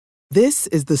This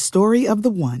is the story of the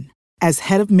one. As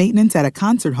head of maintenance at a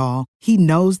concert hall, he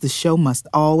knows the show must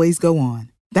always go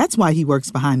on. That's why he works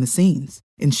behind the scenes,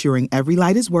 ensuring every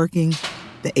light is working,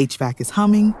 the HVAC is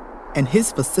humming, and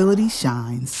his facility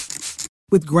shines.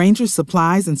 With Grainger's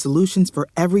supplies and solutions for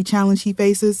every challenge he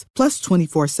faces, plus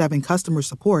 24/7 customer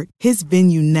support, his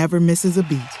venue never misses a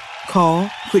beat. Call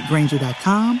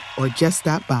quickgrainger.com or just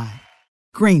stop by.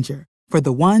 Grainger, for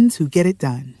the ones who get it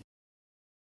done.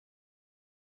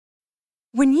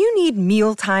 When you need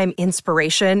mealtime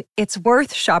inspiration, it's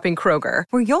worth shopping Kroger,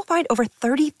 where you'll find over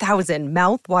 30,000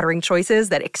 mouth-watering choices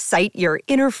that excite your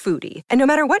inner foodie. And no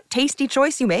matter what tasty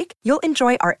choice you make, you'll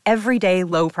enjoy our everyday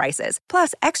low prices,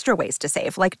 plus extra ways to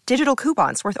save, like digital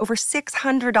coupons worth over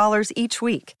 $600 each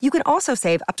week. You can also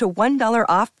save up to $1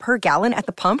 off per gallon at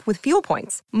the pump with fuel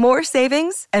points. More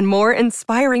savings and more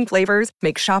inspiring flavors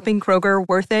make shopping Kroger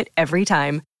worth it every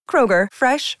time. Kroger,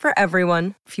 fresh for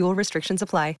everyone. Fuel restrictions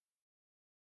apply.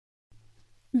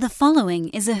 The following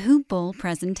is a Hoop Ball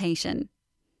presentation.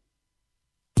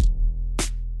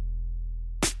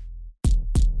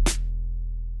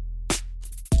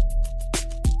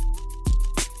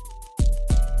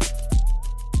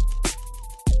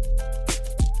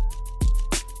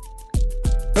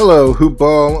 Hello, Hoop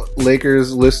Ball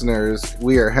Lakers listeners.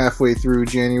 We are halfway through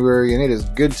January, and it is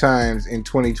good times in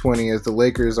 2020 as the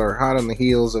Lakers are hot on the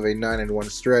heels of a 9-1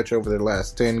 stretch over their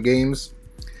last 10 games.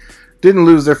 Didn't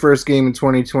lose their first game in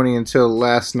 2020 until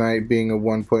last night, being a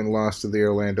 1-point loss to the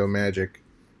Orlando Magic.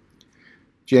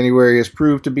 January has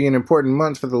proved to be an important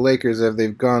month for the Lakers as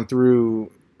they've gone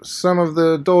through some of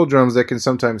the doldrums that can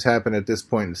sometimes happen at this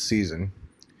point in the season.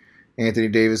 Anthony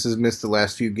Davis has missed the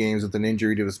last few games with an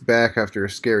injury to his back after a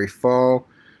scary fall.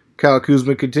 Kyle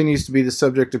Kuzma continues to be the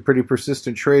subject of pretty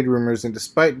persistent trade rumors, and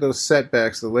despite those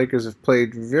setbacks, the Lakers have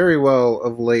played very well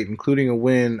of late, including a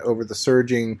win over the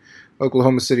surging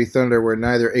Oklahoma City Thunder, where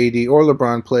neither AD or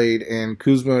LeBron played, and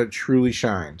Kuzma truly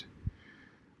shined.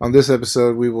 On this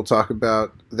episode, we will talk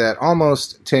about that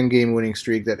almost 10-game winning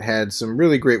streak that had some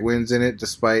really great wins in it,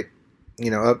 despite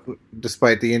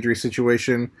the injury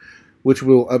situation, which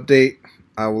we'll update.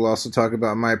 I will also talk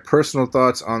about my personal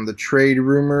thoughts on the trade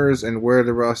rumors and where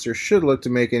the roster should look to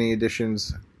make any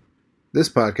additions. This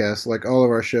podcast, like all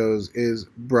of our shows, is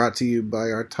brought to you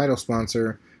by our title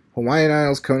sponsor, Hawaiian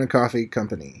Isles Kona Coffee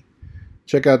Company.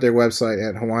 Check out their website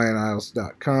at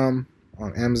hawaiianisles.com,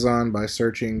 on Amazon by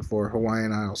searching for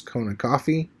Hawaiian Isles Kona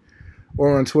Coffee,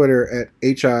 or on Twitter at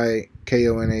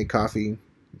HIKONA Coffee.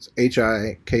 It's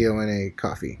HIKONA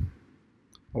Coffee.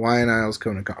 Hawaiian Isles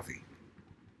Kona Coffee.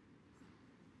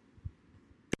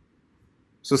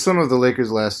 So some of the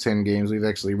Lakers' last 10 games we've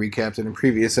actually recapped in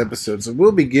previous episodes. So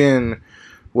we'll begin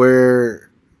where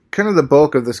kind of the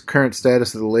bulk of this current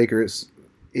status of the Lakers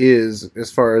is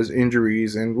as far as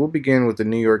injuries, and we'll begin with the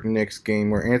New York Knicks game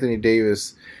where Anthony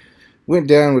Davis went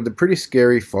down with a pretty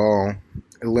scary fall.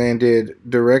 It landed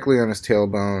directly on his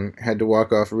tailbone, had to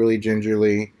walk off really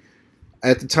gingerly.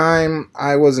 At the time,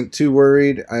 I wasn't too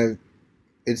worried.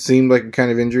 It seemed like a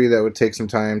kind of injury that would take some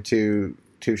time to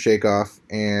shake off,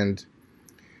 and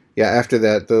yeah, after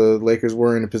that, the Lakers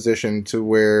were in a position to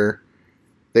where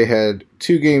they had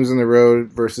 2 games on the road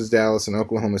versus Dallas and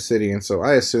Oklahoma City, and so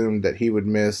I assumed that he would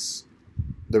miss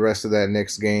the rest of that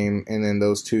Knicks game and then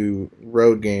those 2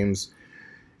 road games.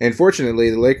 And fortunately,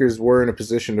 the Lakers were in a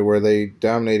position to where they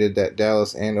dominated that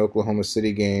Dallas and Oklahoma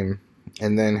City game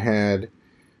and then had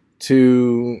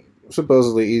 2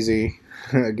 supposedly easy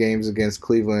games against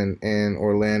Cleveland and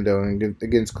Orlando. And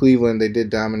against Cleveland, they did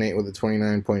dominate with a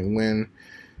 29-point win.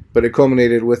 But it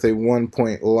culminated with a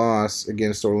 1-point loss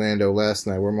against Orlando last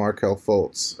night, where Markelle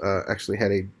Fultz actually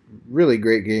had a really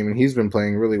great game, and he's been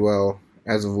playing really well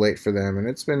as of late for them. And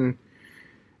it's been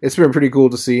pretty cool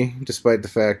to see, despite the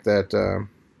fact that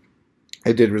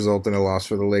it did result in a loss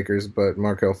for the Lakers. But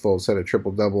Markelle Fultz had a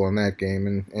triple-double in that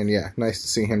game, and yeah, nice to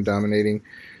see him dominating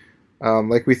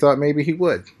like we thought maybe he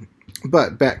would.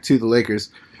 But back to the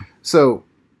Lakers. So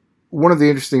one of the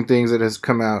interesting things that has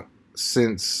come out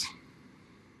since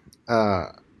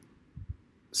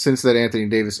that Anthony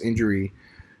Davis injury.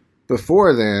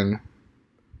 Before then,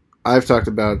 I've talked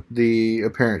about the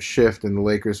apparent shift in the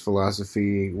Lakers'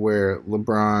 philosophy where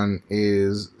LeBron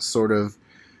is sort of,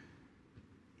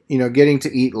 getting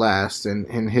to eat last,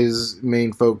 and his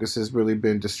main focus has really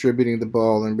been distributing the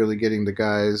ball and really getting the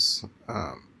guys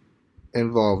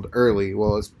involved early.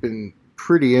 Well, it's been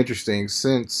pretty interesting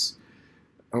since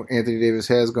Anthony Davis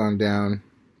has gone down.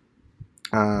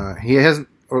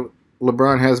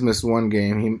 LeBron has missed one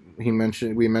game. We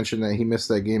mentioned that he missed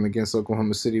that game against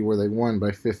Oklahoma City where they won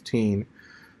by 15. We'll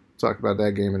talk about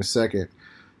that game in a second.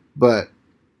 But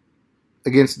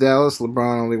Against Dallas,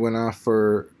 LeBron only went off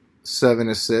for 7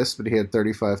 assists, but he had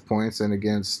 35 points. And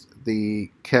against the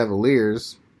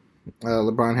Cavaliers,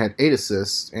 LeBron had 8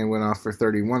 assists and went off for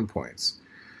 31 points.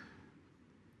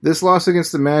 This loss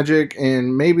against the Magic,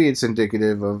 and maybe it's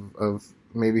indicative of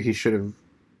maybe he should have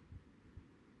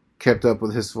kept up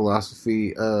with his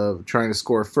philosophy of trying to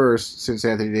score first since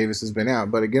Anthony Davis has been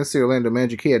out. But against the Orlando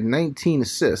Magic, he had 19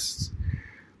 assists,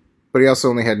 but he also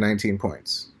only had 19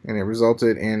 points. And it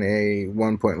resulted in a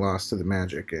 1-point loss to the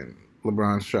Magic. And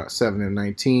LeBron shot 7 of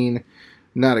 19.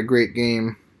 Not a great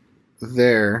game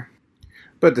there.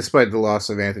 But despite the loss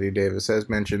of Anthony Davis, as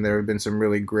mentioned, there have been some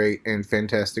really great and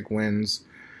fantastic wins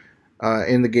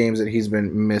in the games that he's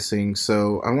been missing.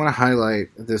 So I want to highlight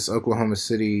this Oklahoma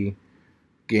City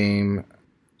game.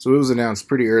 So it was announced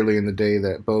pretty early in the day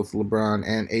that both LeBron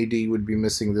and AD would be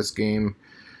missing this game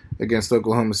against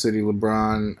Oklahoma City.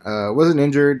 LeBron wasn't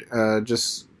injured,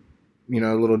 just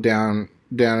a little down,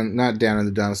 not down in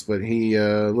the dumps, but he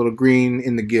a little green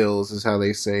in the gills is how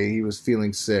they say. He was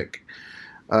feeling sick,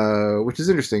 which is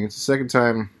interesting. It's the second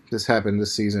time this happened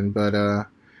this season, but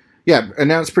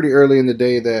announced pretty early in the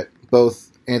day that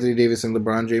both Anthony Davis and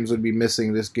LeBron James would be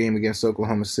missing this game against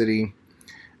Oklahoma City.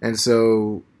 And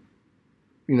so,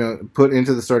 put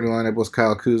into the starting lineup was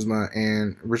Kyle Kuzma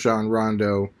and Rajon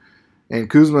Rondo. And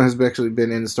Kuzma has actually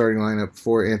been in the starting lineup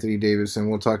for Anthony Davis, and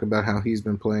we'll talk about how he's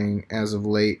been playing as of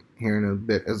late here in a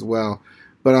bit as well.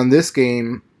 But on this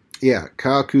game,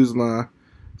 Kyle Kuzma,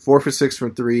 4 for 6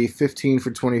 from 3, 15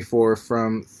 for 24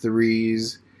 from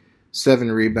threes,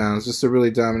 7 rebounds, just a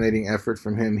really dominating effort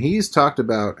from him. He's talked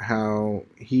about how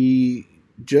he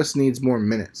just needs more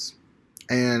minutes.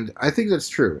 And I think that's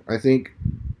true. I think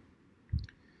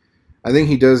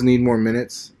he does need more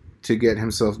minutes to get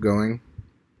himself going.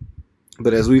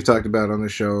 But as we've talked about on the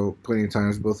show plenty of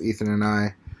times, both Ethan and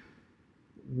I,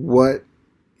 what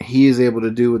he is able to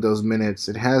do with those minutes,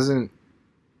 it hasn't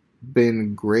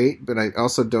been great, but I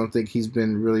also don't think he's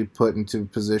been really put into a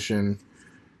position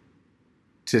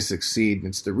to succeed. And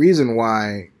it's the reason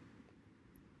why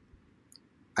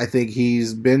I think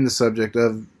he's been the subject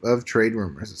of trade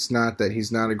rumors. It's not that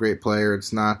he's not a great player.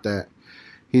 It's not that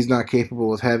he's not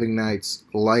capable of having nights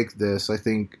like this. I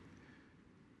think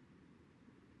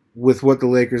with what the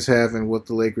Lakers have and what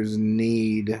the Lakers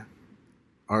need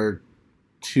are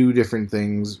two different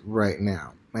things right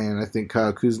now. And I think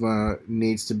Kyle Kuzma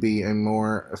needs to be a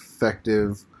more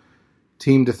effective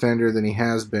team defender than he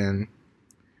has been.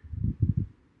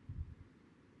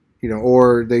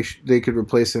 Or they could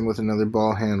replace him with another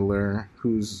ball handler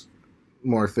who's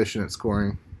more efficient at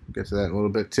scoring. We'll get to that in a little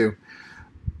bit too.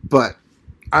 But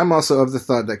I'm also of the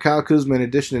thought that Kyle Kuzma, in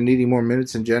addition to needing more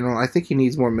minutes in general, I think he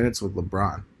needs more minutes with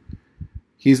LeBron.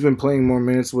 He's been playing more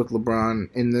minutes with LeBron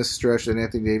in this stretch than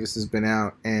Anthony Davis has been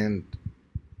out. And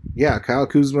Kyle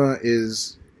Kuzma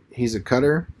he's a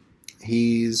cutter.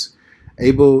 He's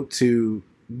able to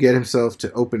get himself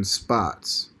to open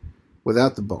spots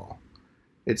without the ball.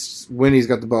 It's when he's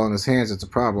got the ball in his hands, it's a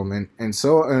problem. And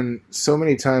so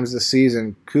many times this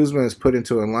season, Kuzma is put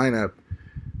into a lineup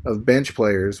of bench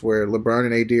players where LeBron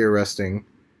and AD are resting,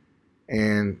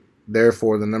 and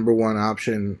therefore the number one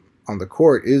option on the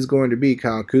court is going to be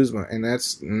Kyle Kuzma, and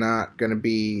that's not going to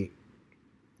be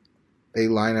a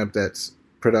lineup that's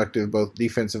productive both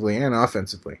defensively and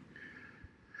offensively.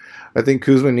 I think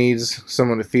Kuzma needs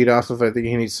someone to feed off of. I think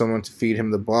he needs someone to feed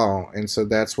him the ball. And so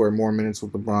that's where more minutes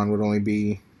with LeBron would only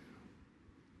be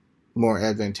more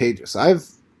advantageous. I've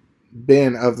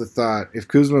been of the thought if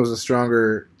Kuzma was a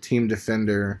stronger team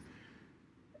defender,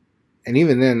 and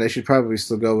even then they should probably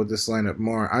still go with this lineup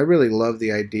more. I really love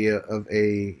the idea of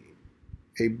a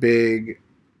big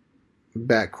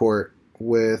backcourt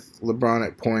with LeBron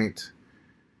at point,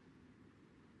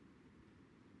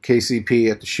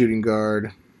 KCP at the shooting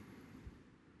guard,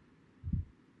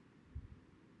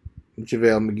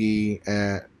 JaVale McGee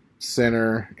at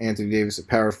center, Anthony Davis at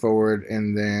power forward,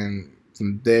 and then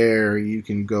from there you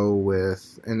can go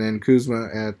with, and then Kuzma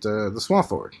at the small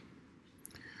forward.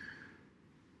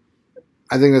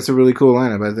 I think that's a really cool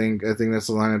lineup. I think that's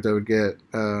a lineup that would get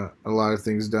a lot of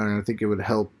things done, and I think it would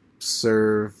help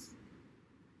serve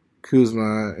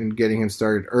Kuzma in getting him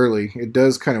started early. It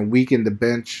does kind of weaken the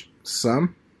bench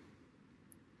some,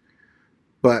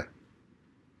 but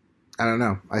I don't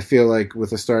know. I feel like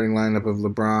with a starting lineup of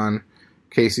LeBron,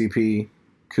 KCP,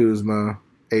 Kuzma,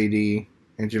 AD,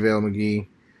 and JaVale McGee,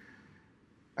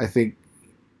 I think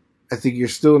you're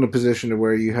still in a position to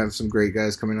where you have some great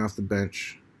guys coming off the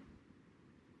bench.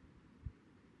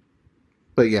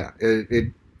 But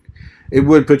it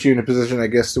would put you in a position, I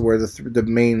guess, to where the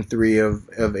main three of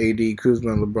AD,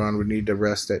 Kuzma, and LeBron would need to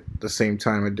rest at the same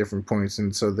time at different points,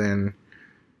 and so then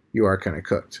you are kind of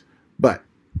cooked. But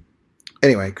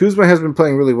anyway, Kuzma has been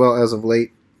playing really well as of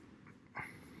late,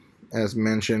 as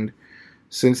mentioned.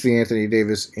 Since the Anthony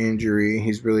Davis injury,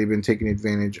 he's really been taking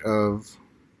advantage of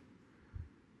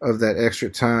that extra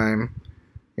time.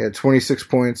 He had 26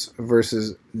 points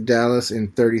versus Dallas in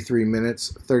 33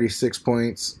 minutes, 36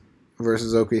 points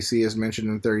versus OKC, as mentioned,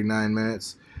 in 39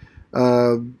 minutes.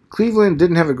 Cleveland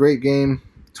didn't have a great game.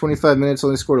 25 minutes,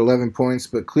 only scored 11 points,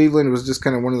 but Cleveland was just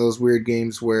kind of one of those weird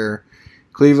games where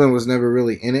Cleveland was never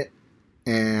really in it,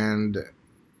 and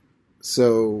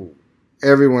so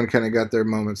everyone kind of got their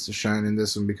moments to shine in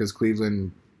this one because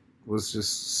Cleveland was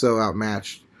just so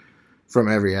outmatched from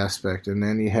every aspect. And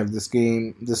then you have this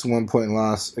game, this 1-point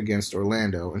loss against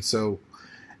Orlando, and so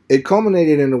it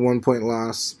culminated in a 1-point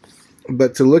loss.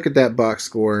 But to look at that box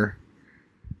score,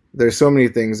 there's so many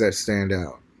things that stand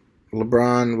out.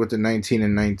 LeBron with the 19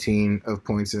 and 19 of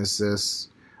points and assists,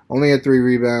 only had 3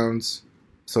 rebounds,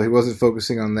 so he wasn't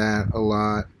focusing on that a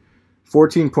lot.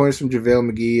 14 points from JaVale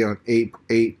McGee on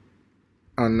 8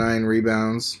 on 9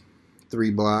 rebounds,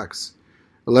 3 blocks.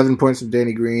 11 points from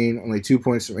Danny Green, only 2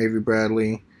 points from Avery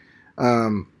Bradley.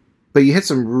 But you hit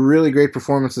some really great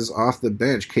performances off the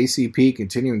bench. KCP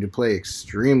continuing to play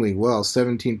extremely well.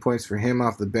 17 points for him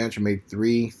off the bench and made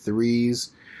 3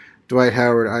 threes. Dwight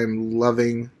Howard, I'm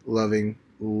loving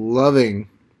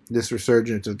this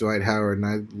resurgence of Dwight Howard, and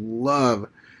I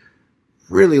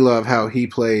really love how he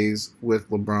plays with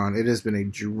LeBron. It has been a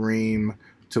dream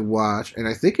to watch, and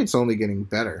I think it's only getting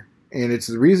better. And it's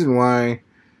the reason why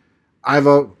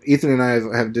Ethan and I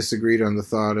have disagreed on the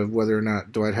thought of whether or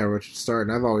not Dwight Howard should start,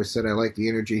 and I've always said I like the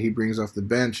energy he brings off the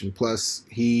bench, and plus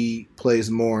he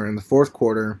plays more in the fourth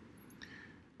quarter.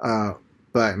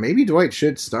 But maybe Dwight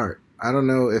should start. I don't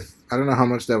know how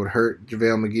much that would hurt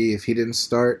JaVale McGee if he didn't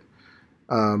start.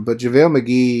 But JaVale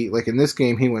McGee, like in this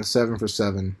game, he went 7 for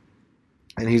 7,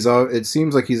 and it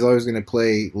seems like he's always going to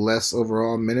play less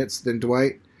overall minutes than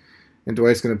Dwight. And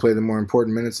Dwight's going to play the more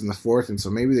important minutes in the fourth, and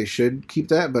so maybe they should keep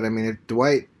that. But, I mean, if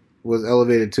Dwight was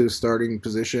elevated to a starting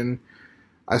position,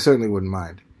 I certainly wouldn't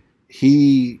mind.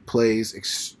 He plays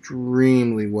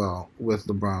extremely well with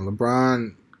LeBron.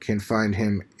 LeBron can find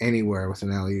him anywhere with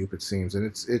an alley-oop, it seems, and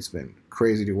it's been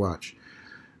crazy to watch.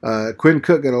 Quinn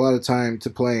Cook got a lot of time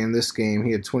to play in this game.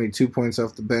 He had 22 points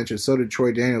off the bench, and so did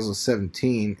Troy Daniels with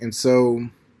 17. And so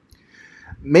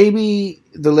maybe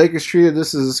the Lakers treated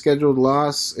this as a scheduled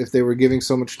loss if they were giving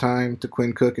so much time to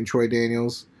Quinn Cook and Troy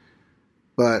Daniels.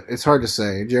 But it's hard to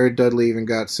say. Jared Dudley even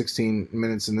got 16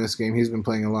 minutes in this game. He's been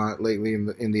playing a lot lately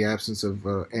in the absence of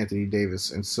Anthony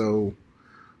Davis. And so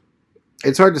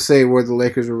it's hard to say where the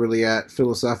Lakers were really at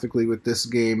philosophically with this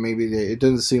game. Maybe it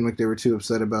doesn't seem like they were too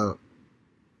upset about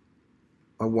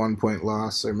a 1-point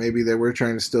loss, or maybe they were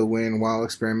trying to still win while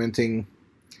experimenting.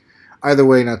 Either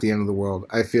way, not the end of the world.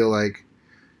 I feel like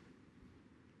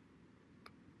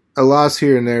a loss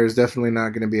here and there is definitely not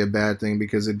going to be a bad thing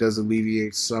because it does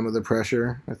alleviate some of the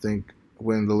pressure. I think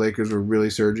when the Lakers were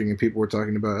really surging and people were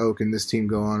talking about, oh, can this team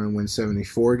go on and win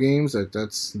 74 games?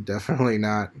 That's definitely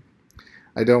not.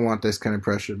 I don't want that kind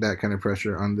of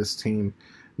pressure on this team.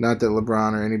 Not that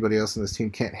LeBron or anybody else on this team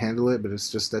can't handle it, but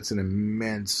it's just that's an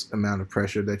immense amount of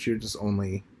pressure that you're just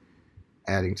only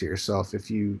adding to yourself if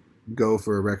you go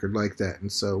for a record like that.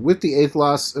 And so with the 8th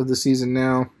loss of the season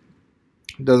now,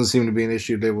 it doesn't seem to be an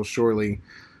issue. They will surely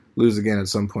lose again at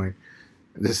some point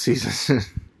this season.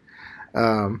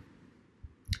 But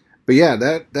yeah,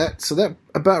 that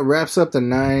about wraps up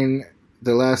the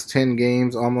last 10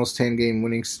 games, almost 10 game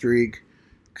winning streak.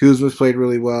 Kuzma's played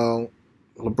really well.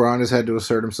 LeBron has had to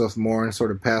assert himself more and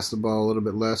sort of pass the ball a little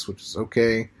bit less, which is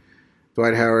okay.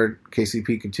 Dwight Howard,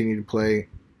 KCP continue to play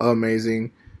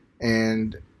amazing.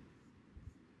 And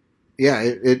yeah,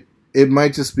 it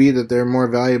might just be that they're more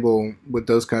valuable with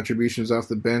those contributions off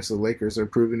the bench. The Lakers are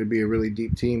proving to be a really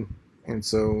deep team. And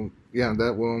so, yeah,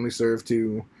 that will only serve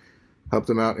to help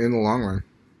them out in the long run.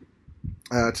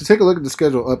 To take a look at the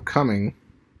schedule upcoming.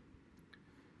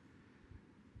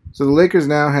 So the Lakers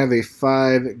now have a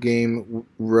 5-game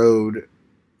road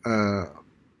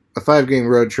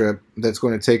trip that's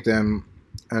going to take them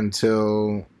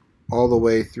until all the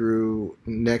way through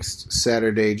next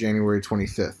Saturday, January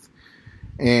 25th.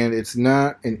 And it's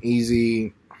not an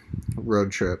easy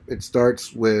road trip. It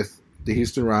starts with the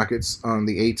Houston Rockets on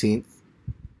the 18th,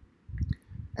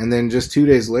 and then just 2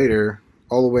 days later,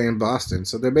 all the way in Boston.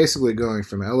 So they're basically going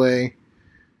from LA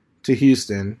to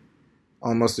Houston,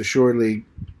 almost assuredly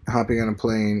hopping on a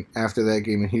plane after that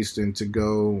game in Houston to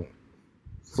go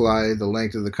fly the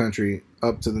length of the country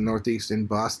up to the Northeast in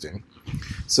Boston.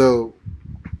 So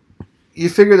you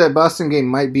figure that Boston game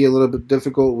might be a little bit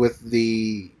difficult with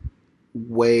the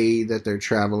way that they're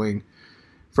traveling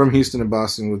from Houston to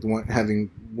Boston with having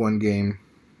one game,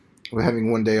 with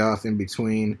having one day off in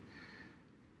between.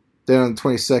 Then on the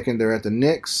 22nd, they're at the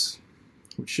Knicks,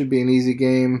 which should be an easy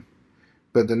game.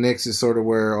 But the Knicks is sort of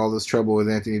where all this trouble with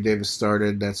Anthony Davis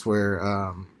started. That's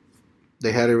where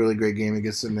they had a really great game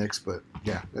against the Knicks, but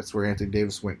yeah, that's where Anthony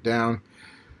Davis went down.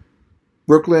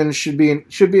 Brooklyn should be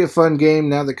a fun game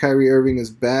now that Kyrie Irving is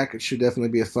back. It should definitely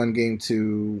be a fun game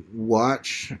to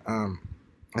watch.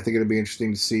 I think it'll be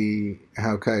interesting to see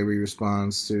how Kyrie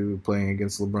responds to playing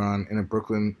against LeBron in a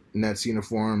Brooklyn Nets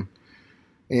uniform.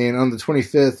 And on the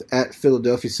 25th at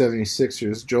Philadelphia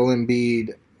 76ers, Joel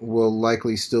Embiid will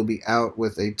likely still be out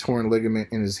with a torn ligament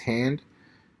in his hand.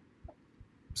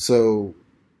 So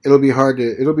it'll be hard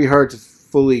to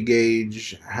fully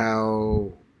gauge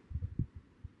how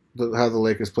the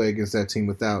Lakers play against that team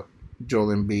without Joel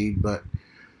Embiid, but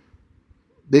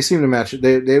they seem to match it.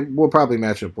 They will probably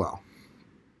match up well.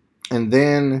 And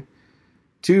then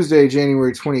Tuesday,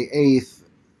 January 28th,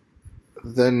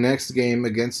 the next game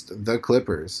against the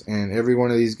Clippers. And every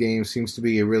one of these games seems to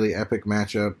be a really epic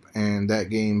matchup. And that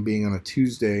game being on a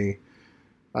Tuesday,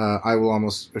 I will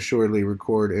almost assuredly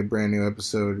record a brand new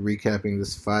episode recapping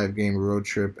this 5-game road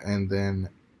trip and then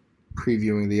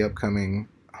previewing the upcoming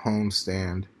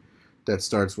homestand that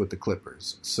starts with the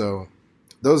Clippers. So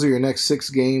those are your next 6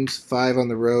 games, 5 on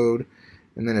the road,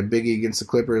 and then a biggie against the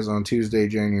Clippers on Tuesday,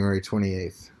 January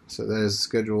 28th. So that is the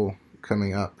schedule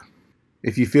coming up.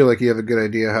 If you feel like you have a good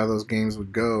idea how those games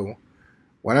would go,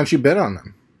 why don't you bet on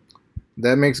them?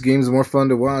 That makes games more fun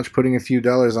to watch, putting a few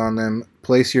dollars on them.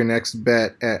 Place your next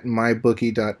bet at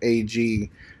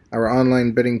mybookie.ag. Our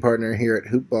online betting partner here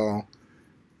at Hoopball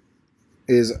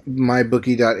is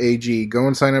mybookie.ag. Go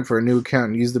and sign up for a new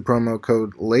account and use the promo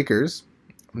code LAKERS.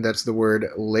 That's the word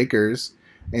LAKERS.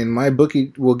 And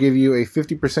MyBookie will give you a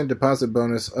 50% deposit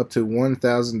bonus up to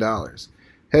 $1,000.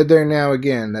 Head there now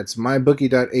again. That's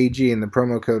mybookie.ag, and the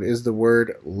promo code is the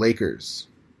word LAKERS.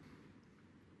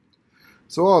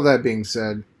 So all that being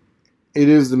said, it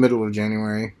is the middle of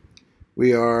January.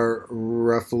 We are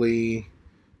roughly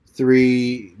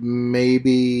 3,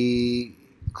 maybe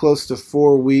close to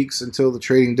 4 weeks until the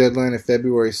trading deadline of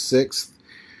February 6th.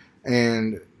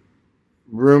 And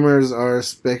rumors are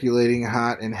speculating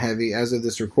hot and heavy. As of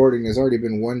this recording, there's already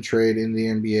been one trade in the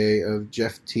NBA of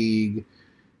Jeff Teague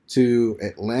to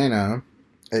Atlanta.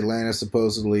 Atlanta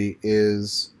supposedly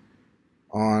is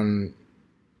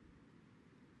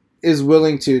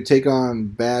willing to take on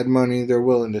bad money. They're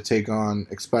willing to take on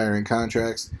expiring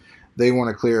contracts. They want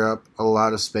to clear up a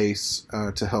lot of space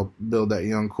to help build that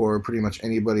young core. Pretty much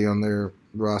anybody on their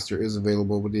roster is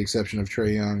available with the exception of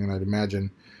Trae Young and I'd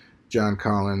imagine John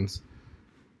Collins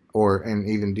and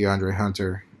even DeAndre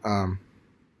Hunter.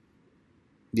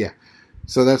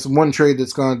 So that's one trade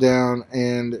that's gone down,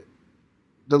 and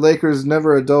the Lakers,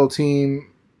 never a dull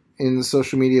team in the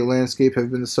social media landscape,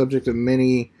 have been the subject of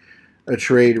many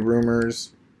trade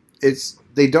rumors.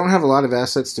 They don't have a lot of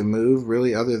assets to move,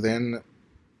 really, other than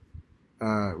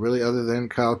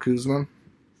Kyle Kuzma,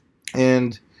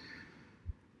 and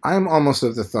I'm almost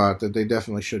of the thought that they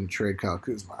definitely shouldn't trade Kyle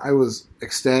Kuzma. I was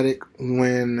ecstatic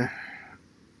when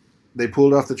they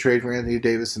pulled off the trade for Anthony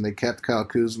Davis and they kept Kyle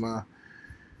Kuzma.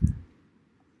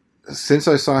 Since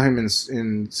I saw him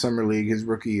in Summer League his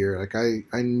rookie year,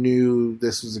 I knew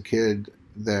this was a kid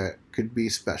that could be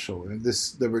special. And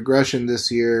the regression this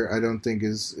year, I don't think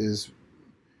is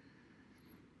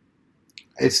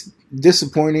it's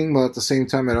disappointing, but at the same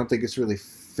time, I don't think it's really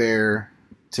fair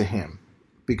to him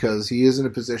because he is in a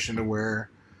position to where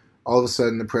all of a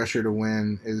sudden the pressure to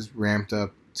win is ramped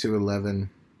up to 11.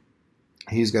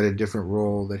 He's got a different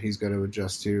role that he's got to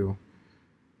adjust to.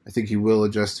 I think he will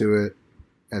adjust to it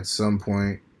at some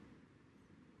point,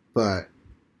 but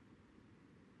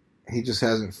he just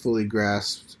hasn't fully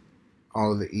grasped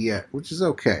all of it yet, which is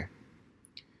okay.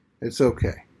 It's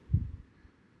okay.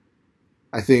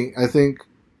 I think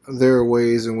there are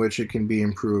ways in which it can be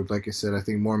improved. Like I said, I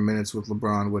think more minutes with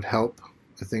LeBron would help.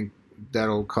 I think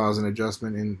that'll cause an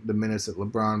adjustment in the minutes that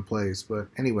LeBron plays. But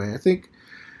anyway, I think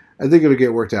it'll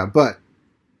get worked out. But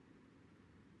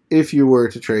if you were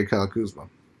to trade Kyle Kuzma,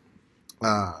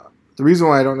 the reason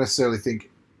why I don't necessarily think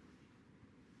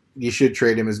you should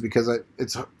trade him is because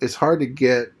it's hard to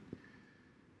get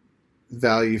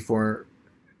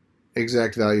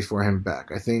exact value for him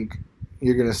back. I think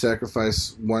you're going to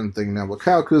sacrifice one thing now. What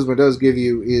Kyle Kuzma does give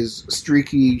you is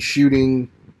streaky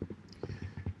shooting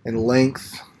and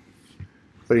length,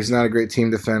 but he's not a great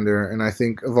team defender. And I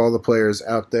think of all the players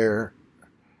out there,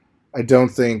 I don't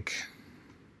think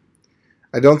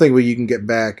I don't think what you can get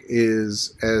back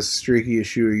is as streaky a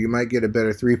shooter. You might get a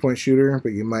better 3-point shooter,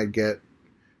 but you might get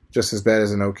just as bad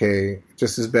as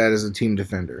just as bad as a team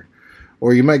defender.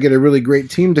 Or you might get a really great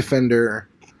team defender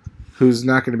who's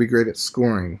not going to be great at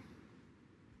scoring.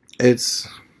 I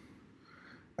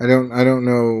don't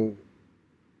know.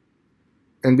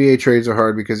 NBA trades are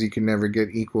hard because you can never get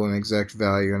equal and exact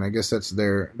value, and I guess that's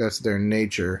their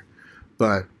nature.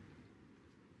 But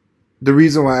the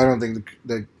reason why I don't think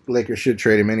the Lakers should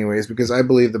trade him anyway is because I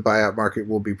believe the buyout market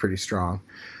will be pretty strong.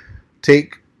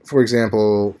 Take, for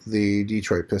example, the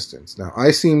Detroit Pistons. Now,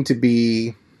 I seem to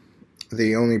be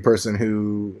the only person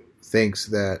who thinks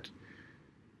that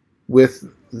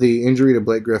with the injury to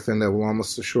Blake Griffin that will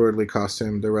almost assuredly cost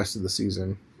him the rest of the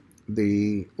season,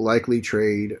 the likely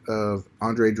trade of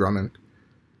Andre Drummond,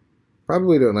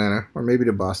 probably to Atlanta or maybe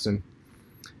to Boston.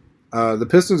 The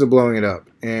Pistons are blowing it up,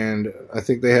 and I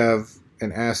think they have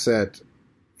an asset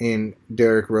in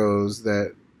Derrick Rose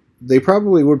that they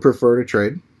probably would prefer to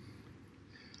trade.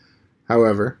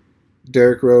 However,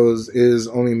 Derrick Rose is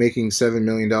only making $7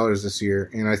 million this year,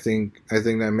 and I think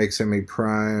that makes him a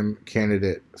prime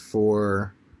candidate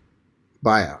for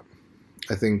buyout.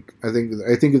 I think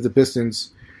if the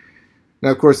Pistons. Now,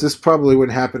 of course, this probably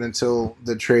wouldn't happen until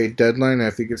the trade deadline.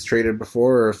 If he gets traded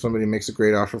before, or if somebody makes a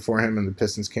great offer for him and the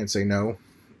Pistons can't say no,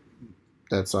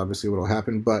 that's obviously what will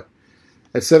happen. But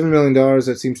at $7 million,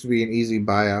 that seems to be an easy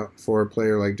buyout for a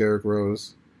player like Derrick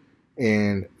Rose.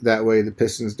 And that way the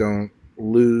Pistons don't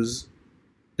lose.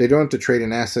 They don't have to trade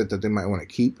an asset that they might want to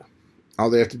keep.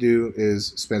 All they have to do is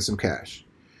spend some cash.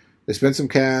 They spend some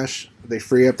cash. They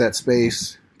free up that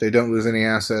space. They don't lose any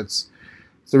assets.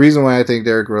 It's the reason why I think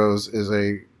Derrick Rose is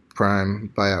a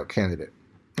prime buyout candidate.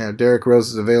 Now, Derrick Rose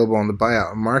is available on the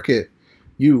buyout market.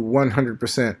 You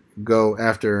 100% go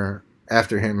after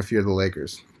him if you're the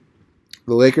Lakers.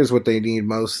 The Lakers, what they need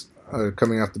most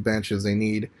coming off the bench is they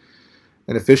need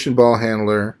an efficient ball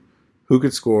handler who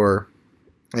could score.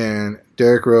 And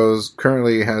Derrick Rose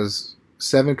currently has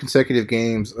 7 consecutive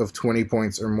games of 20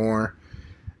 points or more.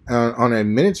 On a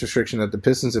minutes restriction that the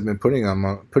Pistons have been putting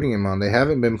him on. They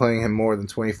haven't been playing him more than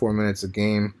 24 minutes a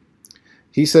game.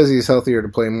 He says he's healthier to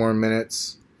play more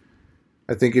minutes.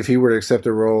 I think if he were to accept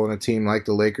a role in a team like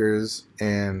the Lakers,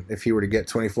 and if he were to get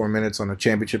 24 minutes on a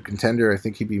championship contender, I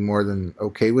think he'd be more than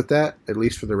okay with that, at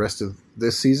least for the rest of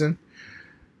this season.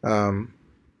 It'll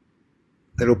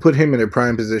put him in a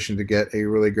prime position to get a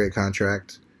really great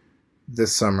contract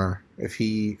this summer if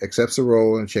he accepts a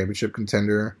role in a championship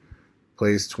contender,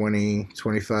 plays 20,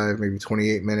 25, maybe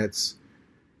 28 minutes,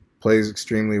 plays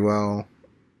extremely well,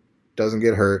 doesn't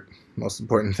get hurt, most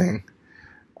important thing.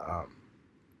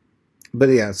 But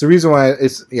yeah, it's the reason why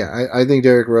I think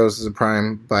Derrick Rose is a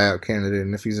prime buyout candidate,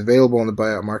 and if he's available on the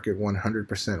buyout market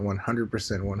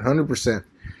 100%,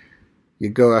 you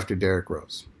go after Derrick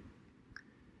Rose.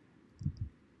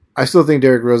 I still think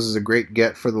Derrick Rose is a great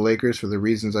get for the Lakers for the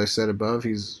reasons I said above.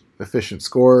 He's an efficient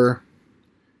scorer.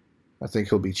 I think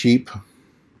he'll be cheap.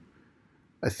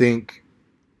 I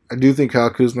do think Kyle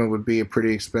Kuzma would be a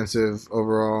pretty expensive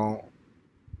overall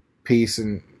piece,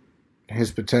 and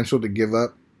his potential to give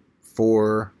up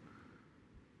for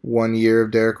 1 year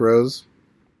of Derrick Rose.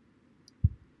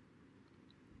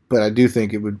 But I do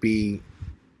think it would be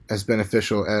as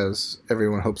beneficial as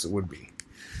everyone hopes it would be.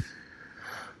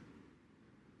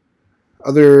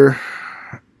 Other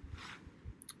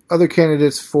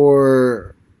candidates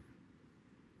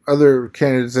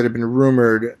that have been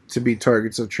rumored to be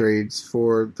targets of trades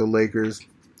for the Lakers.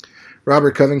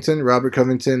 Robert Covington. Robert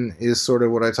Covington is sort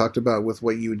of what I talked about with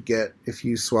what you would get if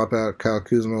you swap out Kyle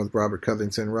Kuzma with Robert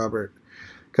Covington. Robert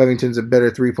Covington's a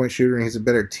better 3-point shooter, and he's a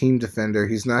better team defender.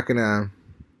 He's not gonna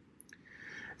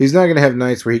have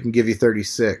nights where he can give you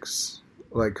 36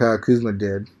 like Kyle Kuzma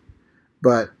did,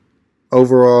 but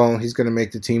overall, he's going to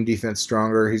make the team defense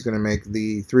stronger. He's going to make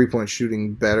the 3-point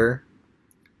shooting better.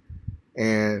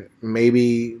 And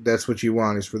maybe that's what you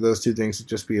want, is for those two things to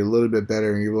just be a little bit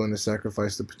better, and you're willing to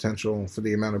sacrifice the potential for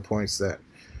the amount of points that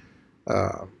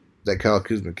Kyle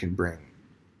Kuzma can bring.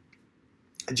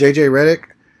 J.J. Redick,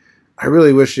 I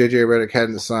really wish J.J. Redick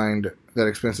hadn't signed that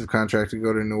expensive contract to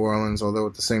go to New Orleans, although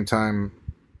at the same time,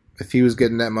 if he was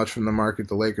getting that much from the market,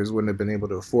 the Lakers wouldn't have been able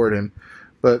to afford him.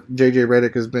 But J.J.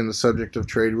 Redick has been the subject of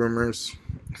trade rumors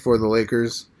for the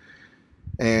Lakers.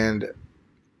 And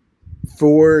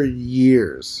for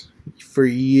years,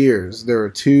 there are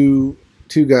two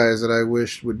guys that I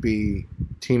wish would be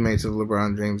teammates of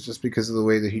LeBron James just because of the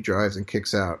way that he drives and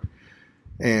kicks out.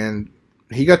 And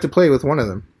he got to play with one of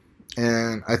them.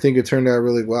 And I think it turned out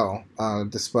really well,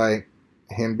 despite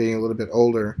him being a little bit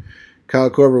older. Kyle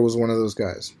Korver was one of those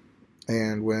guys.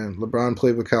 And when LeBron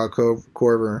played with Kyle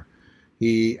Korver,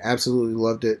 he absolutely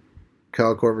loved it.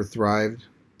 Kyle Korver thrived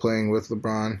playing with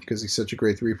LeBron because he's such a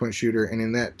great three-point shooter. And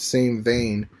in that same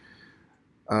vein,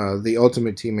 the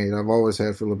ultimate teammate I've always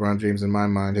had for LeBron James in my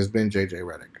mind has been J.J.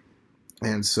 Redick.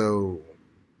 And so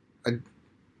I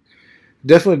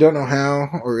definitely don't know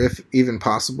how or if even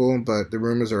possible, but the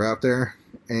rumors are out there.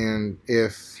 And I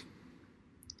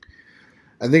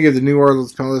think if the New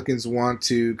Orleans Pelicans want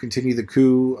to continue the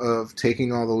coup of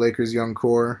taking all the Lakers' young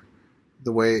core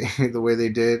the way they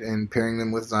did and pairing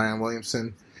them with Zion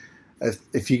Williamson,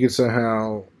 if you could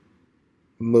somehow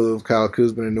move Kyle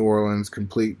Kuzma to New Orleans,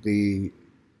 complete the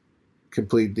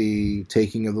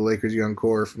taking of the Lakers' young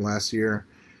core from last year,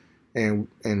 and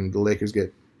the Lakers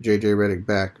get J.J. Redick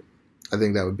back, I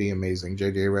think that would be amazing.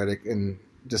 J.J. Redick, and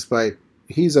despite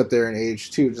he's up there in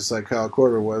age too, just like Kyle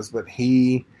Korver was, but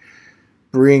he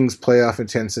brings playoff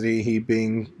intensity. He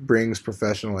brings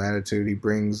professional attitude. He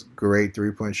brings great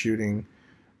three-point shooting.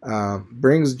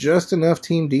 Brings just enough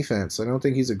team defense. I don't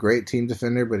think he's a great team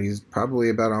defender, but he's probably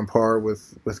about on par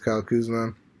with Kyle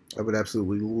Kuzma. I would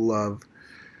absolutely love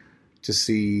to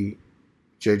see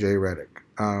J.J. Redick.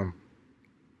 And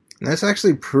that's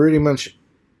actually pretty much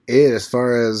it as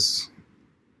far as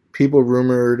people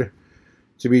rumored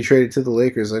to be traded to the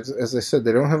Lakers. As I said,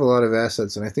 they don't have a lot of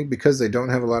assets, and I think because they don't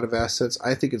have a lot of assets,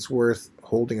 I think it's worth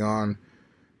holding on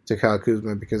to Kyle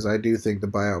Kuzma because I do think the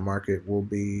buyout market will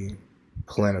be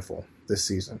plentiful this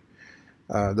season.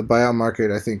 The buyout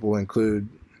market, I think, will include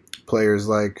players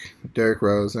like Derrick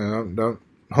Rose, and don't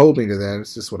hold me to that.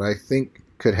 It's just what I think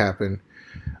could happen.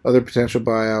 Other potential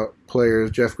buyout players,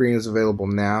 Jeff Green is available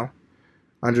now.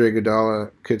 Andre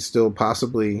Iguodala could still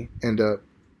possibly end up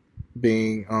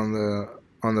being on the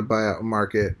buyout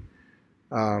market.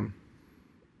 And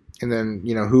then,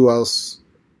 who else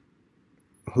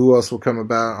will come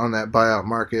about on that buyout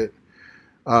market?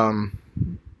 Carmelo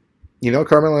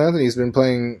Anthony's been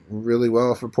playing really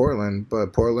well for Portland,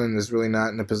 but Portland is really not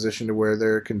in a position to where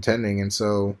they're contending, and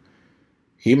so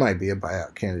he might be a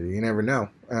buyout candidate. You never know.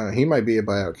 He might be a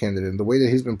buyout candidate. And the way that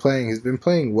he's been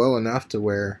playing well enough to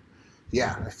where,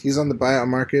 yeah, if he's on the buyout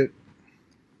market,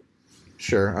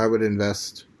 sure, I would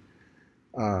invest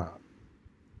what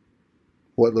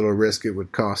little risk it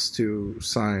would cost to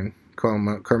sign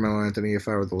Carmelo Anthony if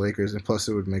I were the Lakers, and plus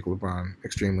it would make LeBron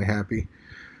extremely happy.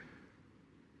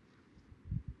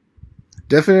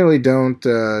 Definitely don't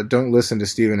listen to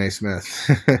Stephen A. Smith.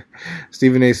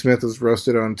 Stephen A. Smith was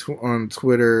roasted on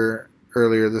Twitter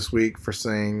earlier this week for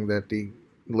saying that the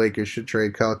Lakers should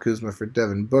trade Kyle Kuzma for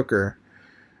Devin Booker,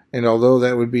 and although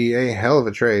that would be a hell of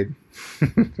a trade,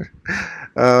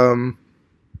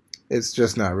 it's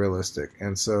just not realistic.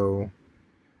 And so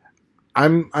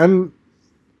I'm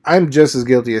just as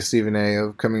guilty as Stephen A.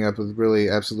 of coming up with really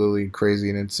absolutely crazy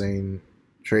and insane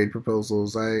trade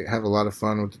proposals. I have a lot of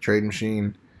fun with the trade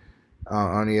machine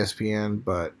on ESPN,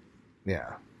 but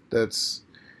yeah,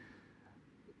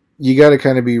 you got to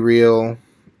kind of be real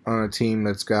on a team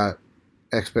that's got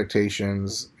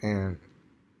expectations, and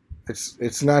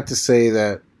it's not to say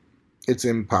that it's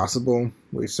impossible.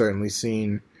 We've certainly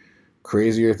seen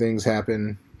crazier things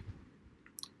happen,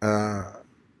 but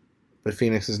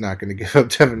Phoenix is not going to give up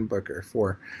Devin Booker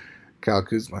for Kyle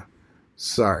Kuzma.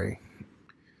 Sorry.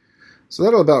 So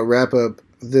that'll about wrap up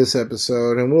this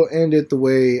episode, and we'll end it the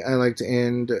way I like to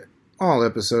end all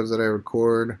episodes that I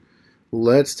record.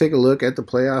 Let's take a look at the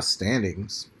playoff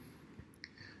standings.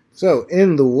 So,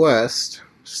 in the West,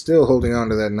 still holding on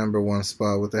to that number one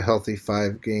spot with a healthy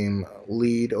 5-game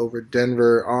lead over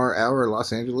Denver are our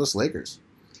Los Angeles Lakers.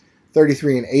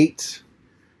 33-8.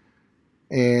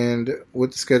 And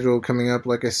with the schedule coming up,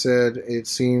 like I said, it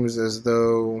seems as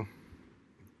though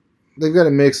they've got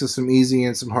a mix of some easy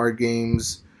and some hard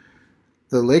games.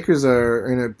 The Lakers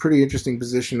are in a pretty interesting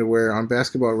position to where on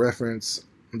Basketball Reference,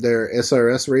 their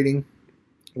SRS rating,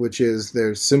 which is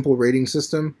their simple rating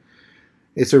system,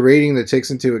 it's a rating that takes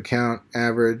into account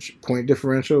average point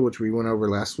differential, which we went over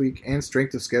last week, and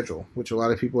strength of schedule, which a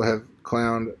lot of people have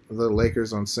clowned the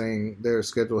Lakers on saying their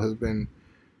schedule has been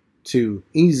too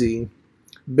easy.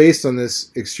 Based on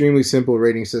this extremely simple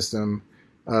rating system,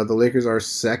 the Lakers are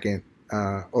second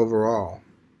overall.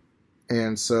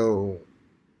 And so,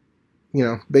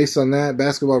 based on that,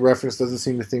 Basketball Reference doesn't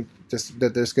seem to think just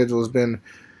that their schedule has been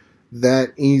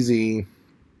that easy.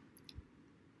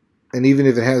 And even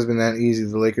if it has been that easy,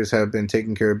 the Lakers have been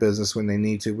taking care of business when they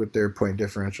need to with their point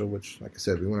differential, which, like I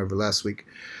said, we went over last week.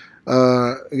 We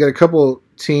got a couple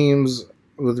teams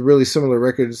with really similar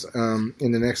records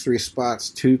in the next three spots,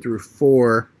 2 through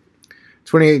 4.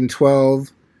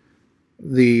 28-12,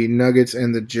 the Nuggets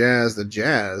and the Jazz. The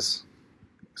Jazz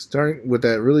starting with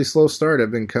that really slow start,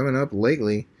 have been coming up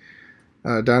lately.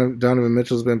 Donovan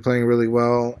Mitchell's been playing really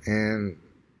well, and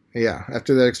yeah,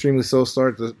 after that extremely slow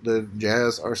start, the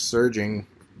Jazz are surging,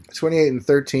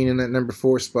 28-13 in that number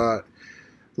 4 spot.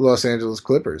 The Los Angeles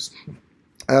Clippers.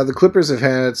 The Clippers have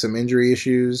had some injury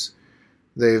issues.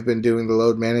 They've been doing the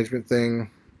load management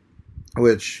thing,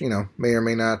 which may or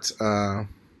may not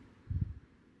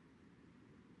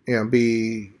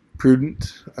be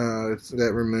prudent.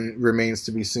 That remains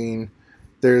to be seen.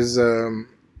 There's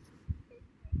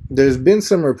been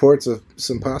some reports of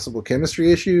some possible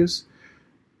chemistry issues.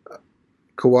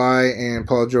 Kawhi and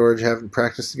Paul George haven't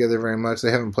practiced together very much. They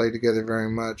haven't played together very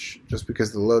much just because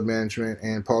of the load management,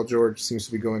 and Paul George seems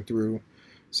to be going through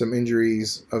some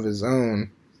injuries of his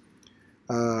own.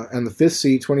 And the 5th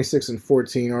seed,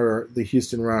 26-14, are the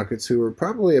Houston Rockets, who are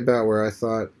probably about where I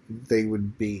thought they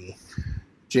would be.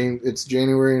 It's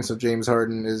January, and so James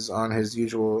Harden is on his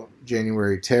usual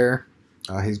January tear.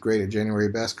 He's great at January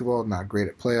basketball, not great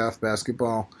at playoff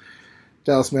basketball.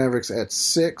 Dallas Mavericks at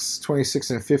 6,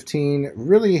 26-15.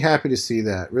 Really happy to see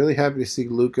that. Really happy to see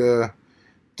Luka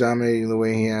dominating the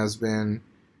way he has been.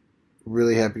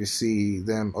 Really happy to see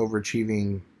them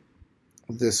overachieving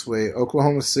this way.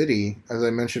 Oklahoma City, as I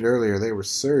mentioned earlier, they were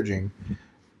surging.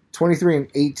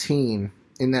 23-18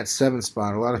 in that 7th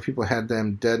spot. A lot of people had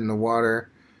them dead in the water.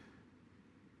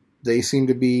 They seem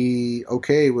to be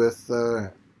okay with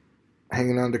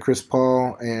hanging on to Chris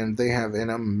Paul, and they have an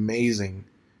amazing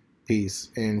piece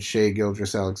in Shai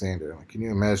Gilgeous-Alexander. Can you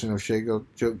imagine if Shai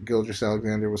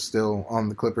Gilgeous-Alexander was still on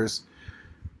the Clippers?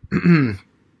 In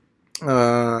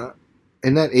that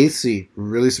 8th seat,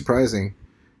 really surprising,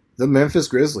 the Memphis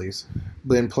Grizzlies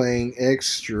been playing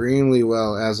extremely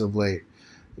well as of late.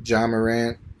 Ja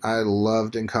Morant, I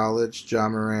loved in college. Ja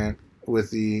Morant,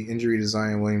 with the injury to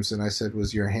Zion Williamson, I said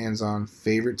was your hands-on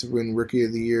favorite to win Rookie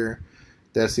of the Year.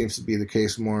 That seems to be the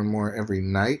case more and more every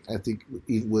night. I think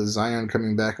with Zion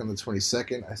coming back on the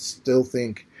 22nd, I still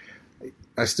think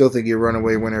your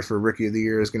runaway winner for Rookie of the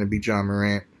Year is going to be Ja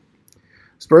Morant.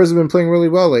 Spurs have been playing really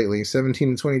well lately,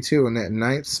 17-22 in that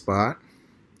 9th spot.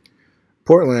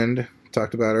 Portland,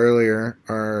 talked about earlier,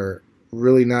 are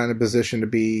really not in a position to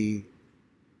be.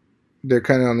 They're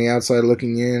kind of on the outside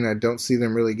looking in. I don't see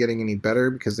them really getting any better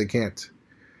because they can't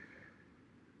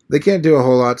do a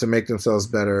whole lot to make themselves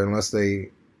better unless they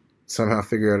somehow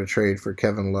figure out a trade for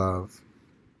Kevin Love.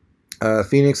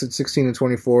 Phoenix at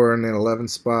 16-24 in that 11th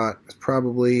spot is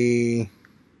probably,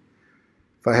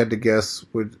 if I had to guess,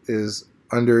 is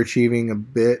underachieving a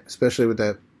bit, especially with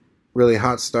that really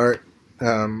hot start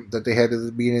that they had at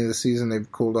the beginning of the season.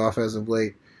 They've cooled off as of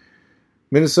late.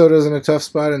 Minnesota's in a tough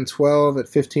spot in 12 at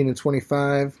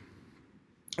 15-25.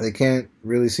 They can't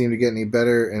really seem to get any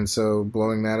better, and so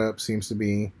blowing that up seems to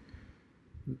be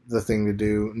the thing to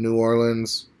do. New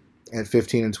Orleans at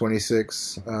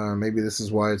 15-26. Maybe this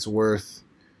is why it's worth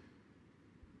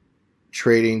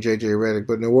trading J.J. Redick.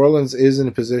 But New Orleans is in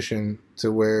a position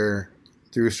to where,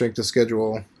 through strength of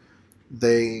schedule,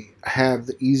 they have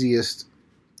the easiest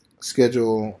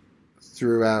schedule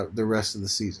throughout the rest of the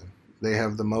season. They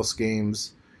have the most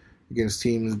games against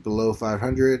teams below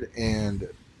 500, and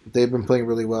they've been playing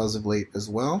really well as of late as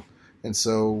well. And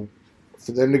so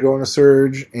for them to go on a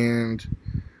surge, and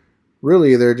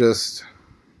really they're just,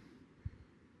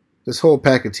 this whole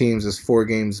pack of teams is 4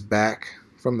 games back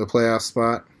from the playoff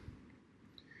spot.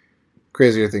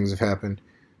 Crazier things have happened.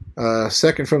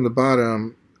 Second from the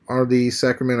bottom are the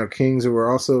Sacramento Kings, who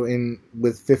are also in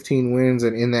with 15 wins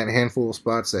and in that handful of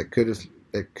spots that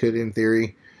could in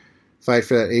theory fight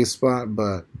for that 8th spot.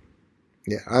 But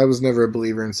yeah, I was never a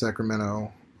believer in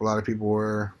Sacramento. A lot of people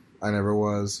were. I never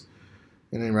was.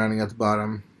 And then rounding out the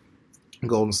bottom,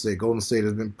 Golden State. Golden State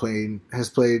has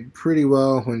played pretty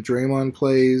well when Draymond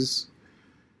plays,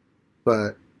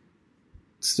 but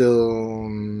still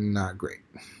not great.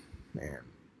 Man,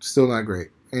 still not great.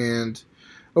 And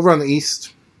over on the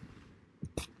East,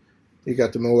 you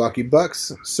got the Milwaukee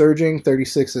Bucks surging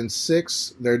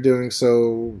 36-6. They're doing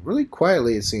so really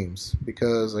quietly, it seems,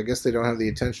 because I guess they don't have the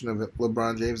attention of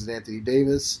LeBron James and Anthony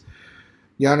Davis.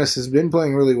 Giannis has been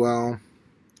playing really well.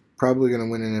 Probably going to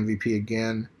win an MVP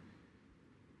again.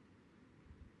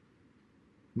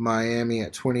 Miami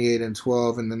at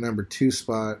 28-12 in the number 2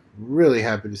 spot. Really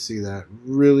happy to see that.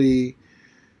 Really,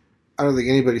 I don't think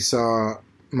anybody saw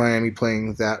Miami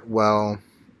playing that well,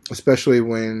 especially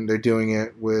when they're doing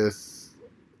it with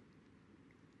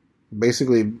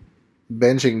basically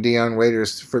benching Dion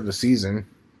Waiters for the season.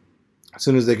 As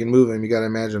soon as they can move him, you got to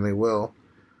imagine they will.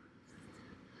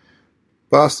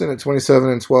 Boston at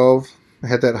 27-12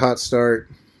 had that hot start.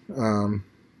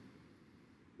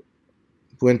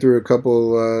 Went through a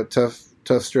couple tough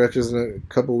tough stretches a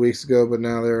couple weeks ago, but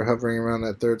now they're hovering around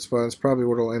that third spot. It's probably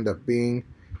what it'll end up being.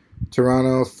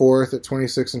 Toronto, fourth at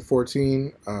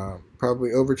 26-14,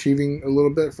 probably overachieving a little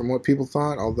bit from what people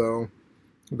thought, although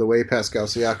the way Pascal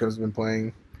Siakam's been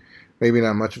playing, maybe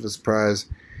not much of a surprise.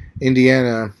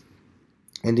 Indiana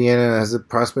has the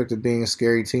prospect of being a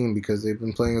scary team because they've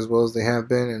been playing as well as they have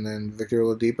been, and then Victor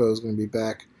Oladipo is going to be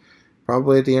back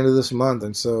probably at the end of this month,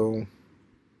 and so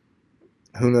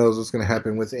who knows what's going to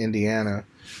happen with Indiana.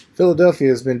 Philadelphia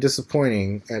has been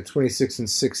disappointing at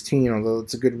 26-16, although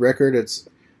it's a good record.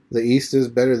 The East is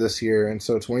better this year, and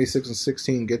so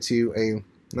 26-16 gets you a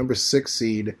number 6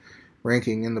 seed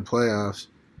ranking in the playoffs,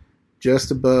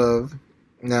 just above.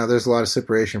 Now, there's a lot of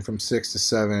separation from 6 to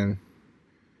 7.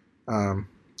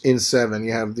 In 7,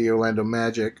 you have the Orlando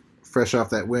Magic, fresh off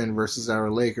that win versus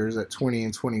our Lakers at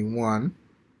 20-21.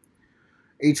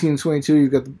 18-22,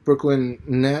 you've got the Brooklyn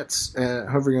Nets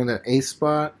hovering on that 8th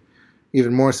spot.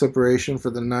 Even more separation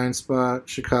for the 9th spot.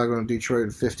 Chicago and Detroit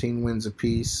at 15 wins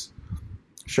apiece.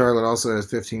 Charlotte also has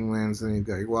 15 wins. Then you've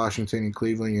got your Washington, your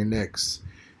Cleveland, your Knicks,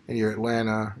 and your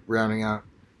Atlanta rounding out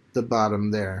the bottom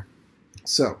there.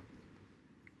 So,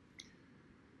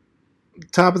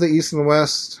 top of the East and the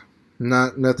West,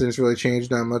 nothing's really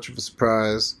changed. Not much of a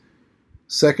surprise.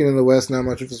 Second in the West, not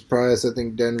much of a surprise. I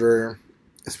think Denver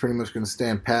is pretty much going to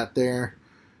stand pat there.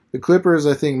 The Clippers,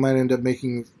 I think, might end up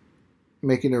making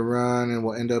a run and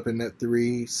will end up in that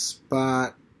 3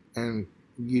 spot. And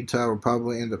Utah will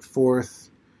probably end up 4th.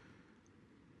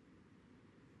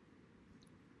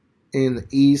 In the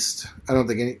East,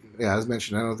 as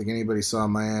mentioned, I don't think anybody saw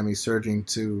Miami surging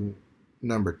to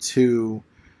number 2.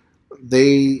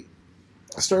 They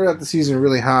started out the season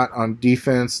really hot on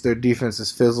defense. Their defense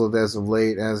has fizzled as of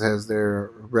late, as has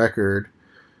their record.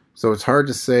 So it's hard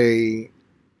to say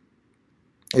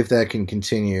if that can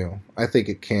continue. I think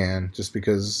it can, just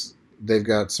because they've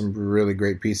got some really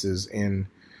great pieces in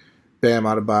Bam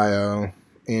Adebayo,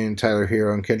 in Tyler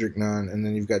Hero, and Kendrick Nunn, and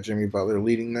then you've got Jimmy Butler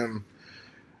leading them.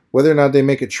 Whether or not they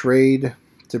make a trade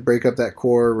to break up that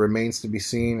core remains to be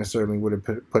seen. I certainly would have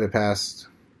put it past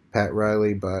Pat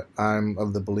Riley, but I'm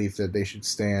of the belief that they should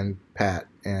stand pat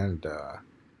and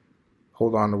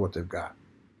hold on to what they've got.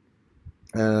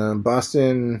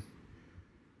 Boston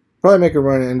probably make a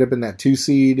run and end up in that 2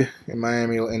 seed, and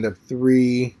Miami will end up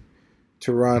 3,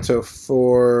 Toronto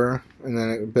 4, and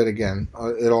then, but again,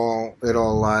 it all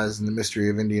lies in the mystery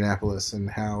of Indianapolis and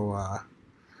how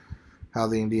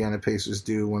the Indiana Pacers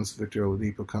do once Victor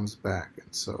Oladipo comes back.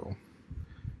 And so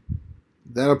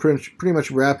that'll pretty much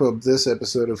wrap up this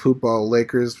episode of Hoopball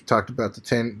Lakers. We talked about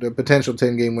the potential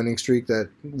 10-game winning streak that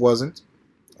wasn't,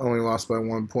 only lost by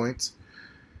 1 point.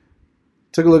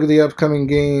 Took a look at the upcoming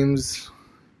games.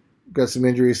 Got some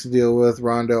injuries to deal with.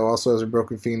 Rondo also has a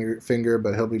broken finger,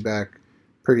 but he'll be back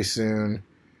pretty soon.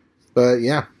 But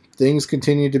yeah, things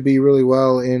continue to be really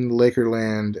well in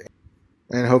Lakerland,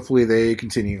 and hopefully they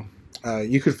continue.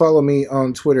 You can follow me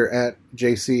on Twitter at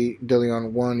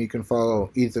JCDeLeon1. You can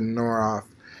follow Ethan Noroff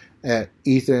at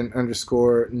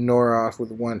Ethan_Noroff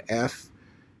with 1 F.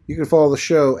 You can follow the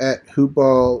show at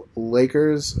Hoopball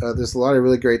Lakers. There's a lot of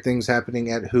really great things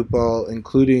happening at Hoopball,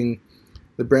 including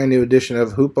the brand new edition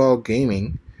of Hoopball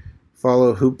Gaming.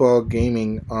 Follow Hoopball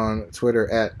Gaming on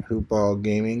Twitter at Hoopball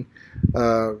Gaming.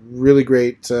 Really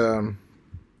great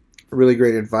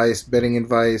advice, betting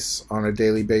advice on a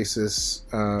daily basis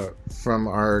from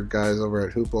our guys over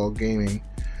at Hoopball Gaming.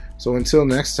 So until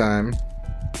next time,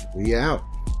 we out.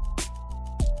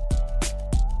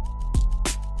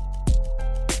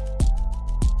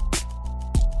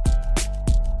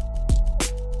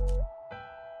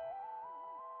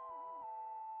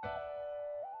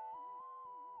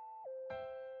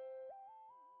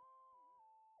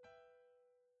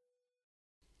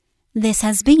 This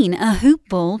has been a Hoop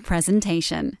Ball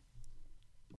presentation.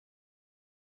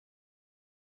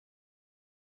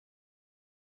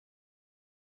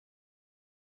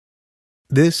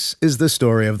 This is the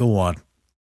story of the one.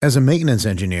 As a maintenance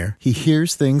engineer, he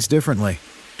hears things differently.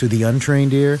 To the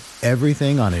untrained ear,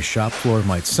 everything on his shop floor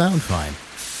might sound fine,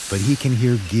 but he can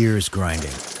hear gears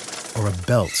grinding or a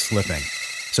belt slipping.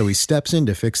 So he steps in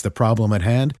to fix the problem at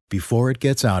hand before it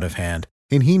gets out of hand.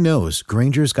 And he knows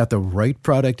Grainger's got the right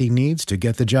product he needs to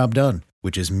get the job done,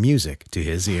 which is music to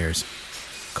his ears.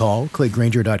 Call, click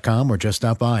Grainger.com, or just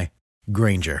stop by.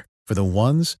 Grainger, for the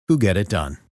ones who get it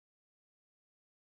done.